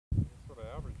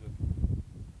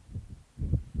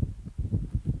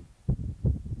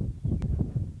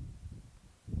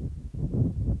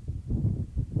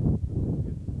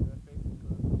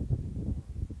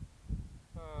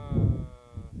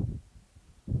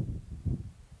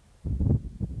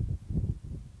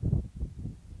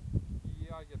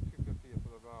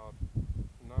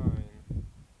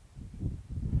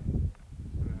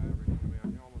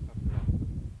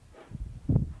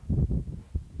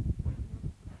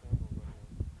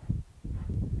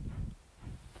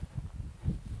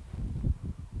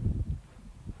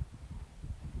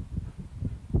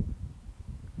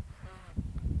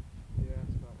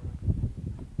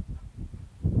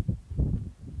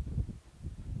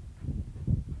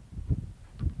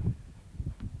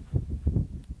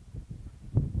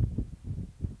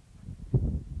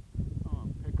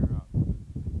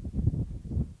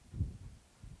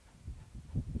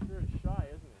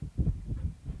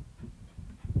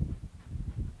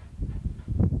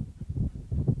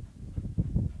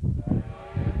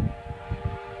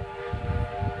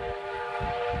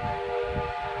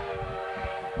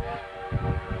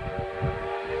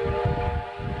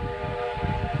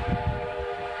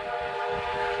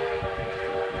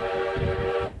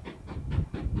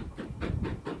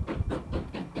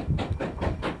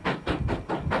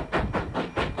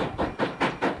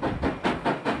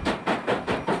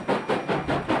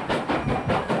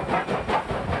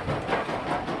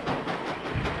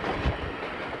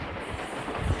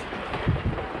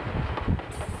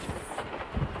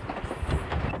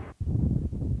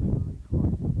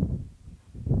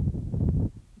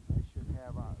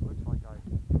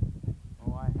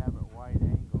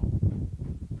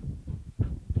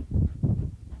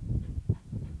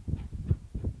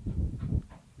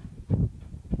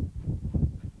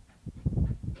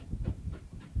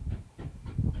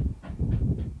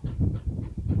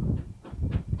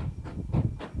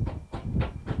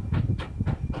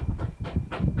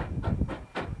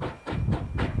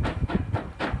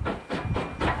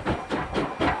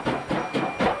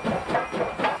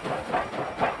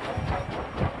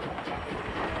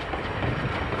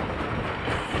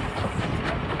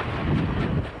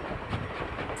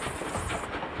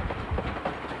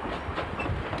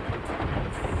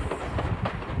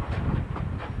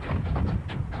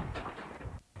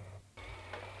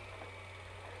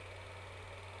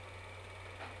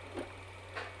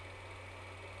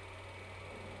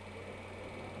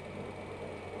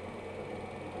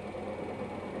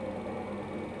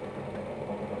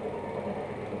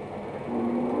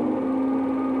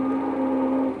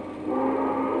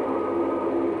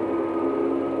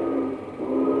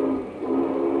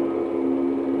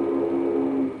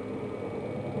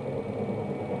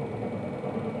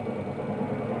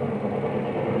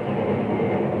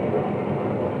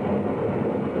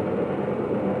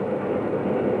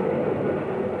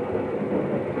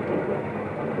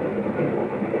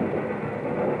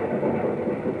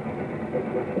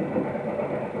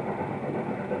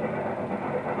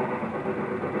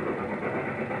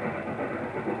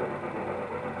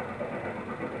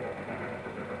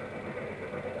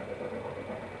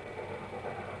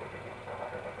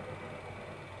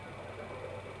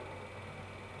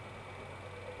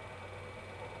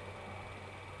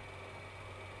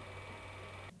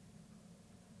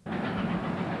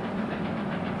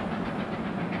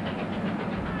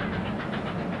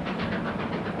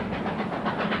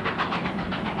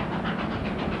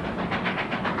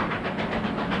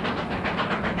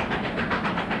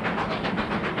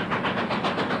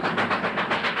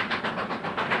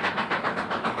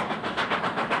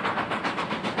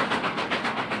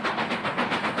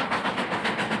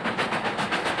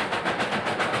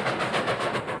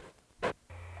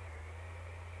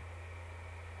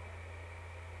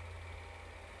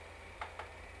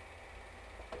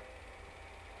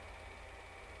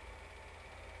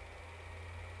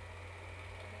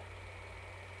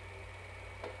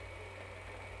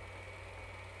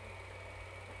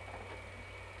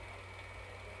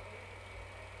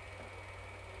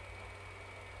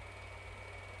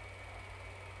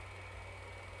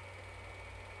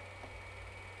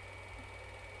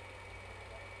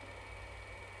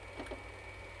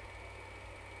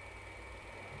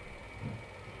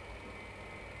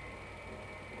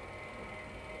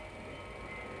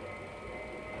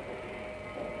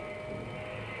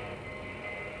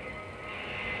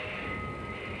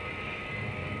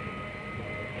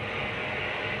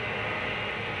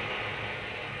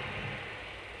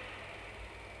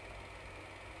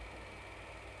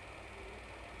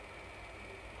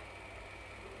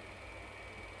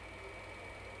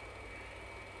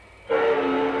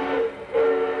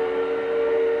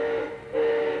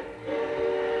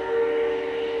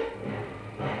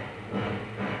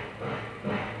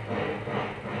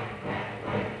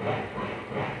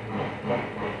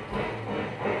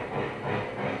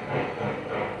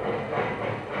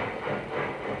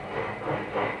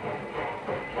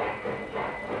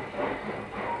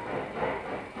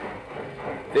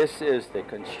This is the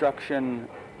construction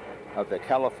of the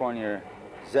California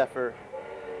Zephyr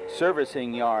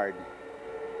servicing yard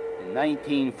in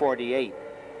 1948.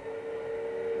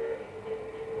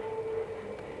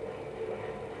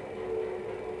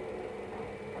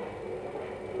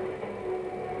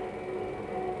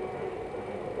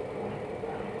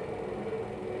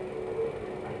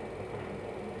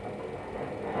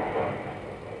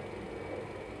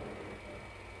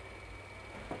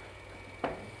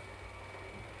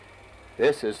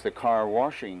 This is the car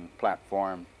washing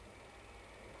platform.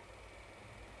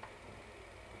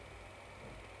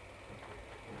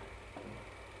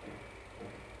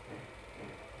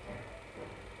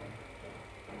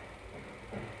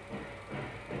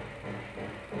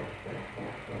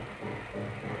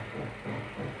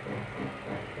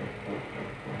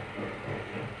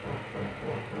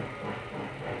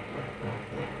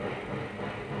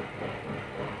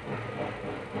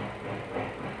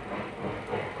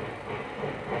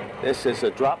 This is a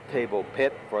drop table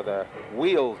pit for the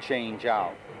wheel change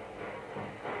out.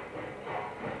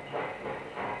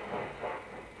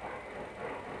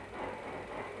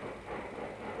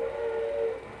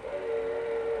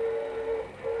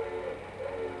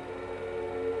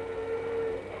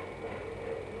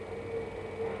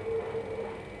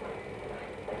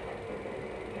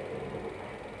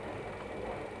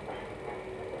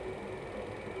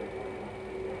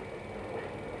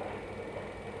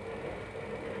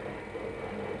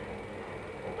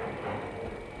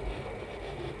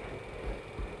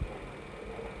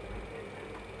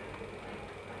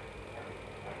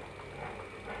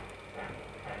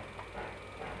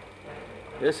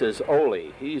 This is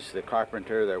Ole. He's the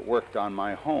carpenter that worked on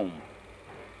my home.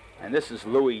 And this is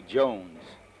Louis Jones.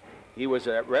 He was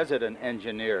a resident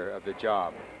engineer of the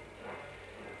job.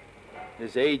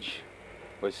 His age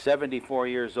was 74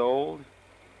 years old.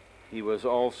 He was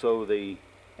also the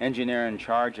engineer in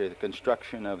charge of the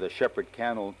construction of the Shepherd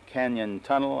Canyon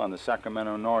Tunnel on the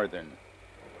Sacramento Northern,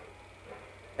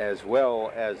 as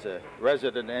well as a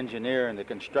resident engineer in the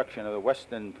construction of the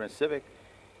Western Pacific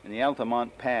and the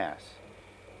Altamont Pass.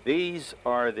 These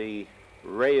are the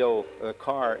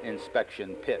car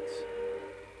inspection pits.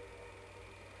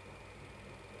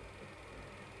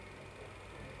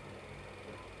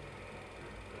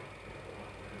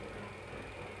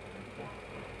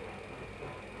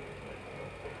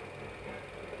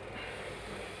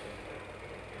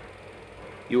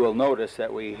 You will notice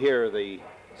that we hear the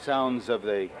sounds of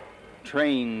the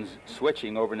trains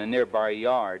switching over in a nearby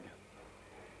yard.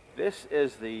 This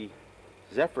is the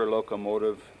Zephyr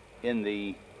locomotive in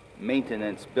the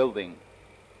maintenance building.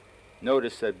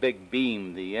 Notice that big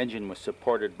beam. The engine was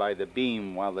supported by the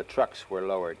beam while the trucks were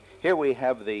lowered. Here we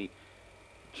have the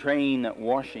train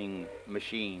washing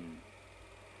machine,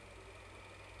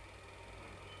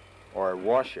 or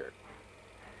washer.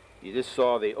 You just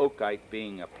saw the oakite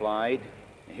being applied.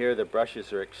 Here the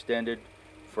brushes are extended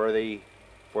for the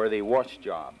wash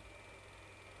job.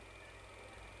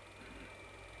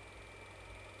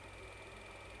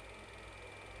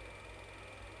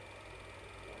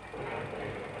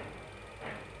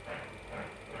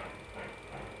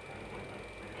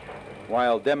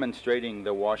 While demonstrating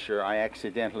the washer, I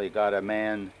accidentally got a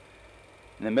man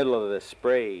in the middle of the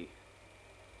spray.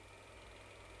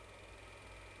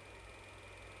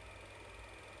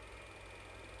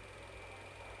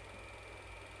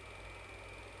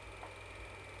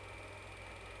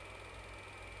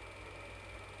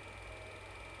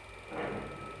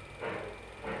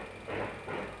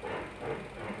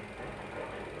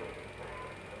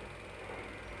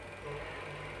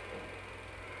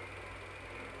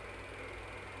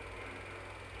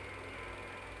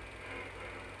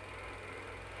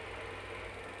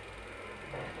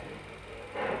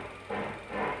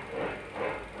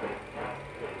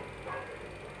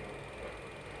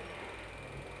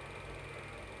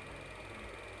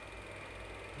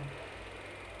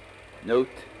 Note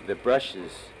the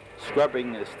brushes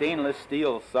scrubbing the stainless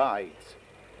steel sides.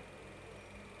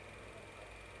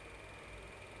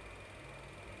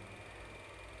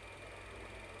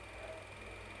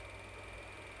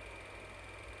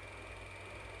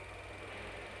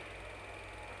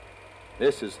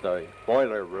 This is the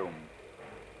boiler room.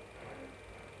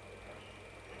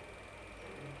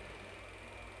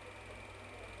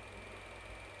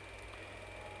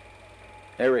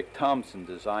 Eric Thompson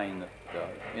designed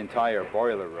the entire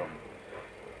boiler room.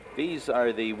 These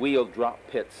are the wheel drop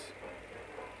pits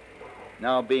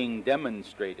now being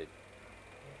demonstrated.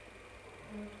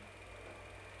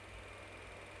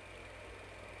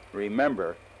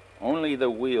 Remember, only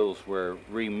the wheels were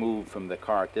removed from the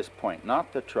car at this point,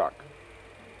 not the truck.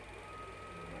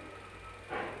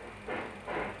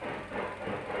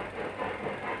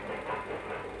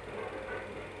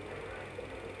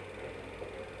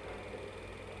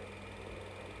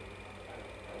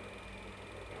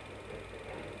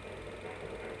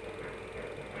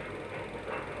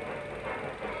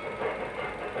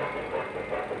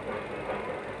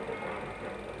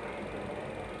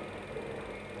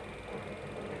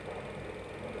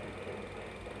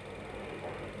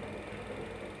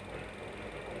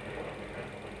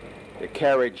 The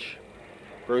carriage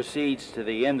proceeds to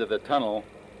the end of the tunnel,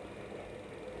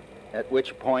 at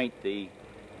which point the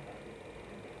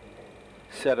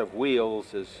set of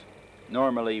wheels is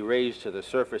normally raised to the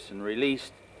surface and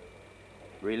released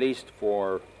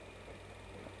for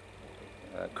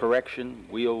correction,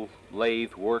 wheel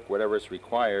lathe work, whatever is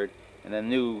required, and a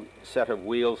new set of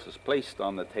wheels is placed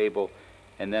on the table,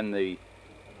 and then the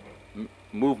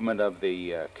movement of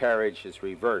the carriage is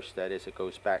reversed. That is, it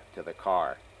goes back to the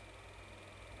car.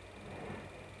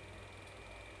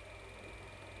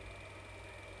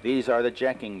 These are the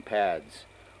jacking pads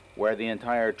where the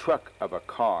entire truck of a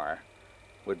car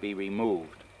would be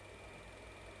removed.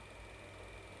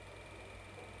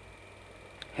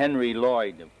 Henry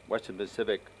Lloyd, Western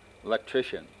Pacific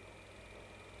electrician.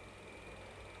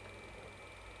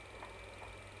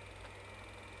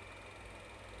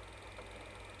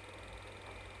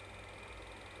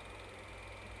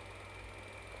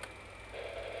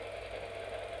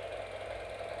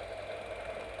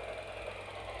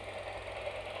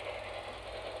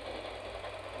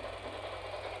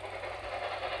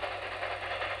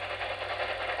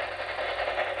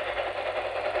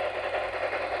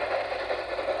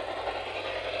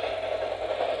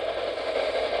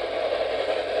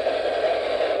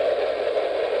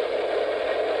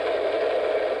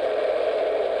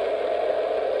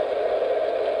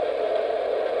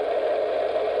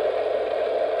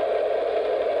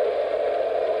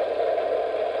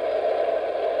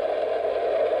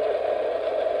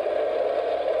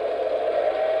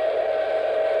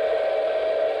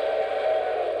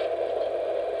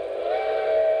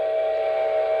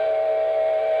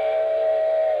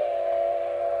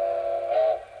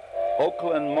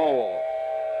 Oakland Mole.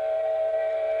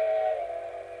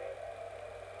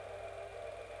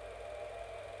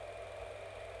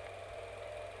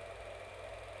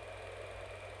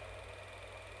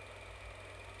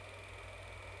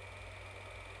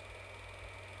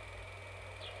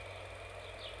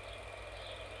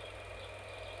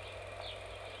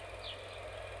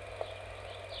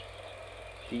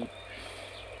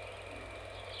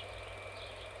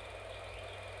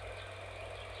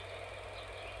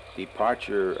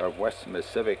 Departure of Western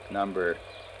Pacific number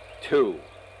 2,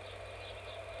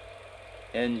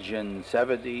 engine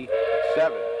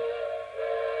 77.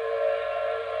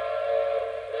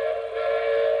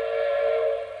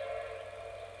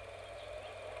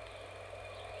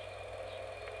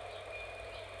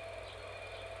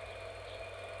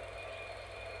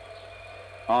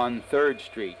 On 3rd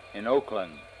Street in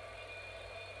Oakland,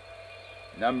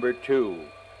 number 2.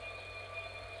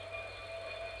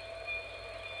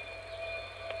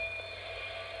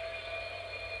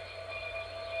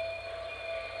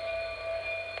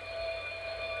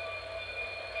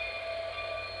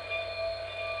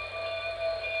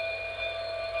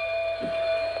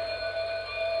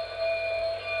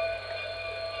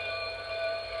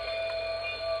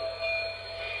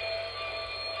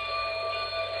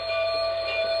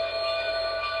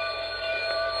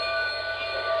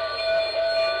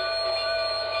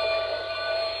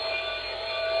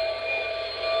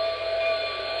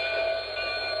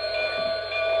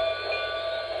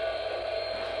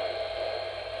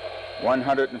 One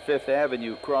 105th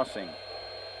Avenue crossing.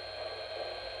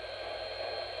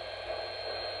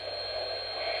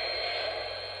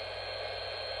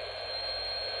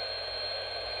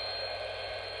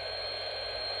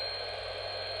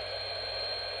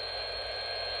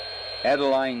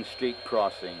 Adeline Street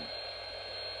crossing.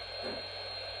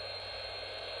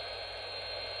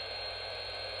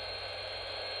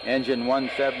 Engine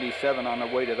 177 on the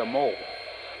way to the Mole.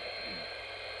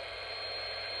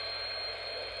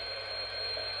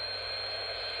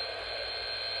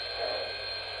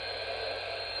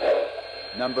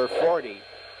 Number 40,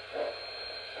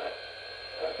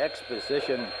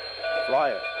 Exposition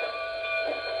Flyer.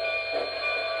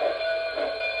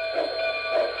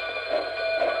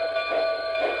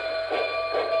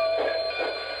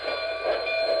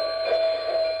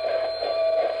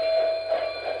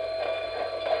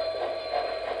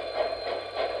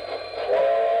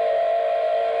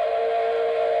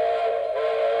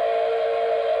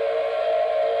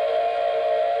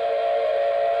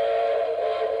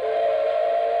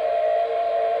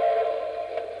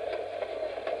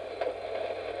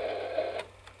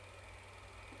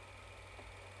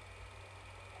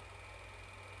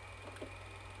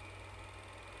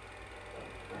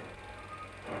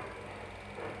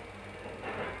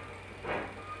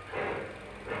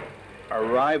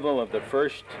 Arrival of the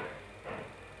first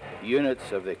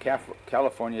units of the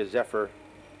California Zephyr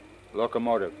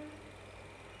locomotive.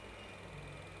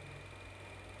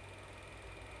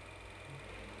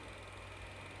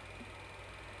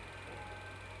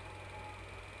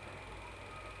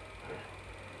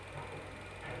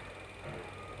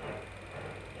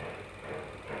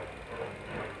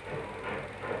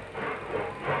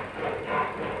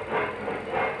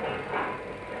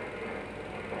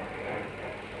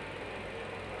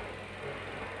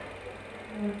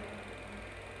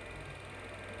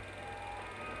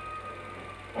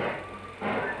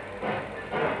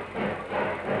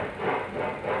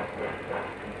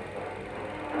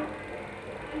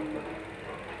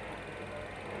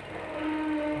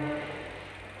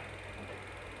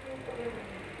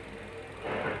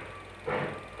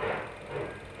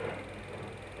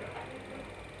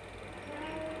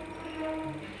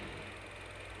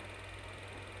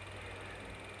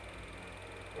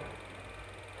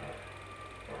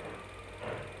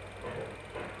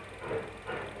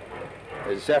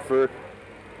 a Zephyr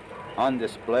on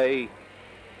display,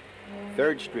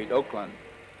 3rd Street, Oakland.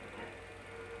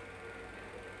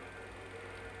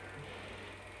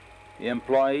 The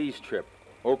employees trip,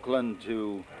 Oakland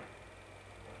to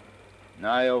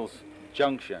Niles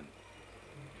Junction.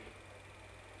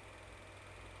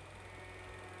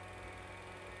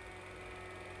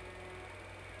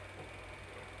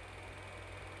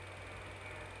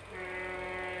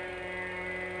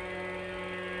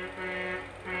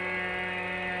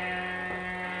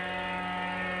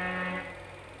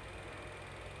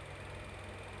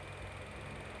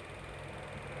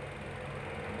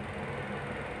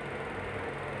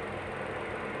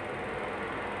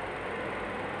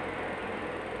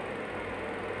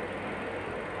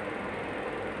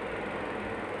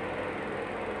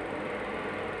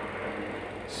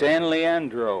 San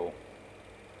Leandro.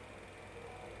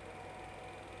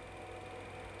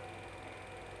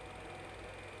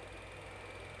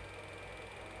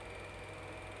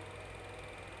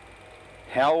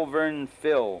 Halvern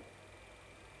Phil,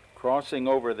 crossing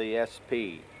over the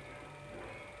SP.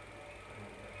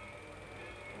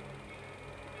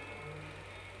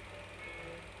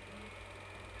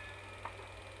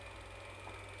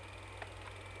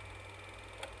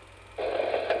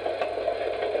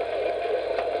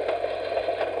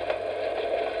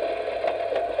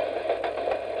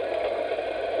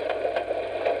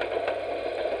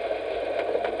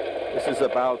 This is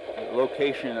about the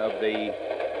location of the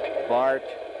BART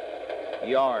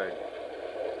yard.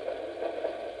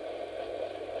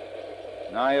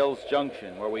 Niles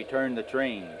Junction, where we turn the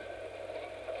train.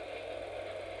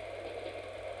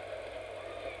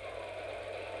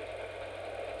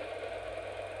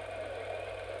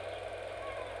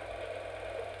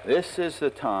 This is the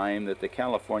time that the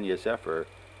California Zephyr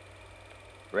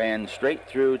ran straight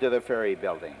through to the ferry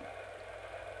building.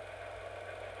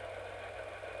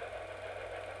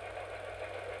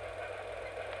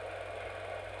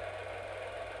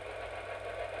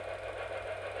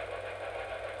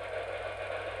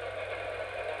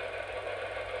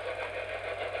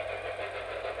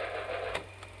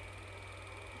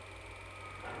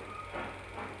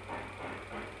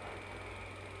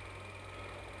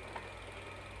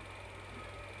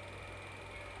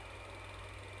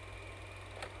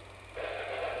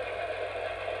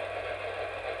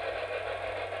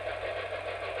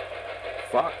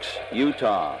 Fox,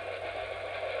 Utah,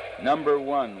 number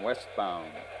 1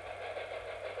 westbound.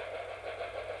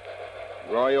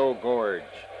 Royal Gorge.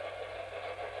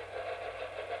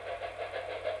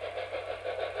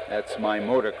 That's my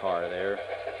motor car there.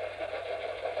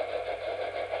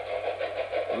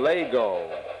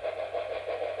 Lego.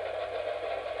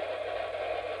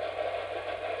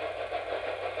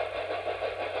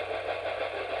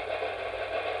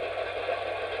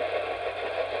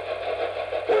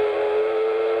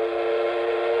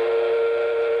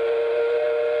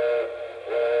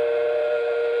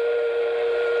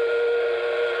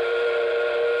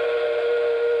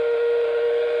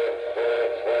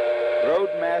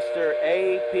 Roadmaster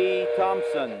A.P.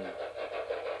 Thompson.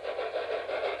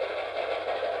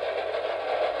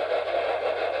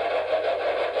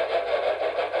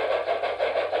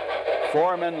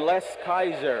 Foreman Les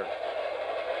Kaiser.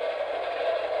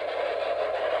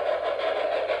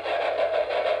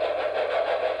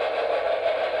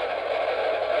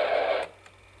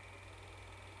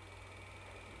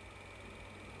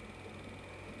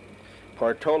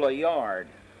 Portola Yard.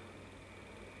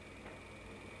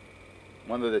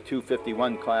 One of the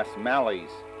 251 class Malleys.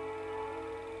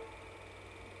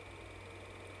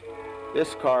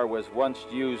 This car was once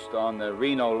used on the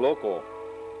Reno local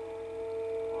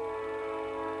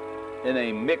in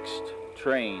a mixed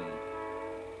train.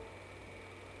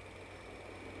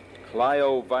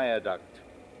 Clio Viaduct.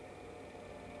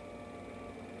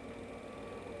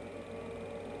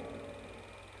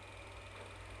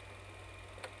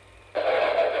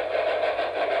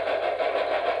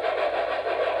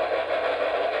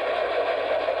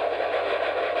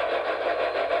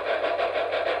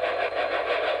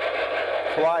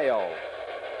 Clio.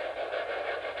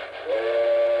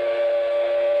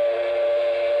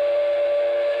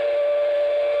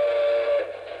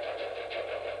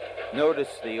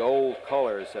 Notice the old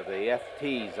colors of the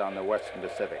FTs on the Western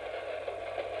Pacific.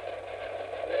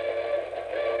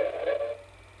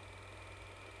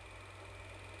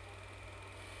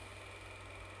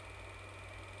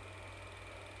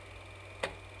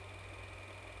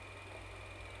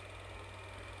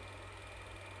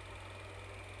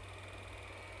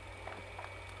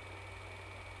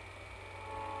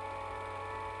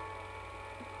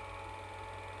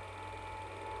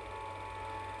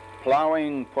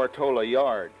 Plowing Portola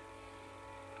Yard.